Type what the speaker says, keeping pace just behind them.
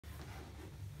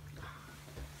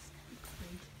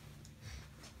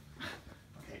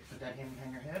that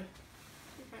hang your head.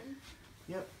 Okay.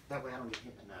 Yep, that way I don't get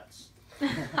hit in the nuts.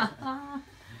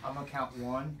 I'm gonna count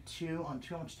 1, 2. On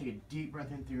 2, I'm gonna take a deep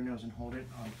breath in through your nose and hold it.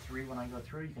 On 3, when I go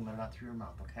through, you can let it out through your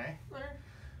mouth, okay? Where?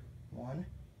 1,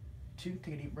 2,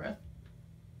 take a deep breath.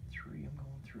 3, I'm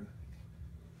going through.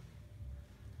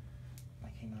 I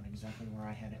came out exactly where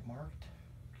I had it marked.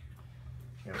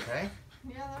 You okay?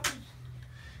 Yeah, that was...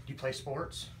 Do you play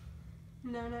sports?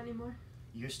 No, not anymore.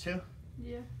 Used to?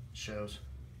 Yeah. Shows.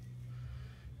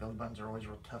 Belly buttons are always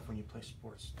real tough when you play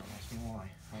sports. Don't ask me why.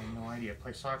 I have no idea.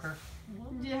 Play soccer?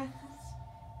 Yeah.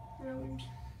 Really?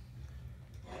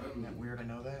 Isn't that weird? I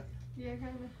know that. Yeah,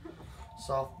 kind of.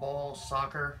 Softball,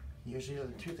 soccer, usually are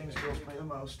the 2 things girls play the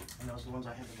most, and those are the ones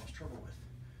I have the most trouble with.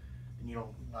 And you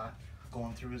know, not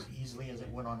going through as easily as it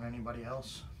would on anybody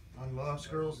else. On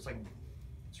most girls, it's like,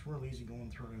 it's real easy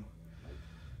going through.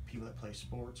 People that play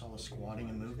sports, all the squatting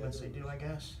and movements they do, I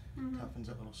guess, toughens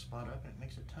that little spot up and it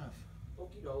makes it tough.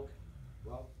 Okie doke.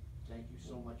 Well, thank you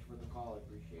so much for the call. I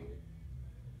appreciate it.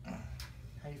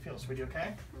 How you feel, sweetie?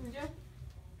 Okay? Yeah.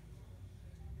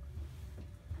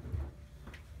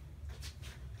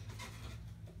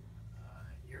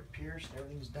 You're pierced.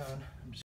 Everything's done. I'm just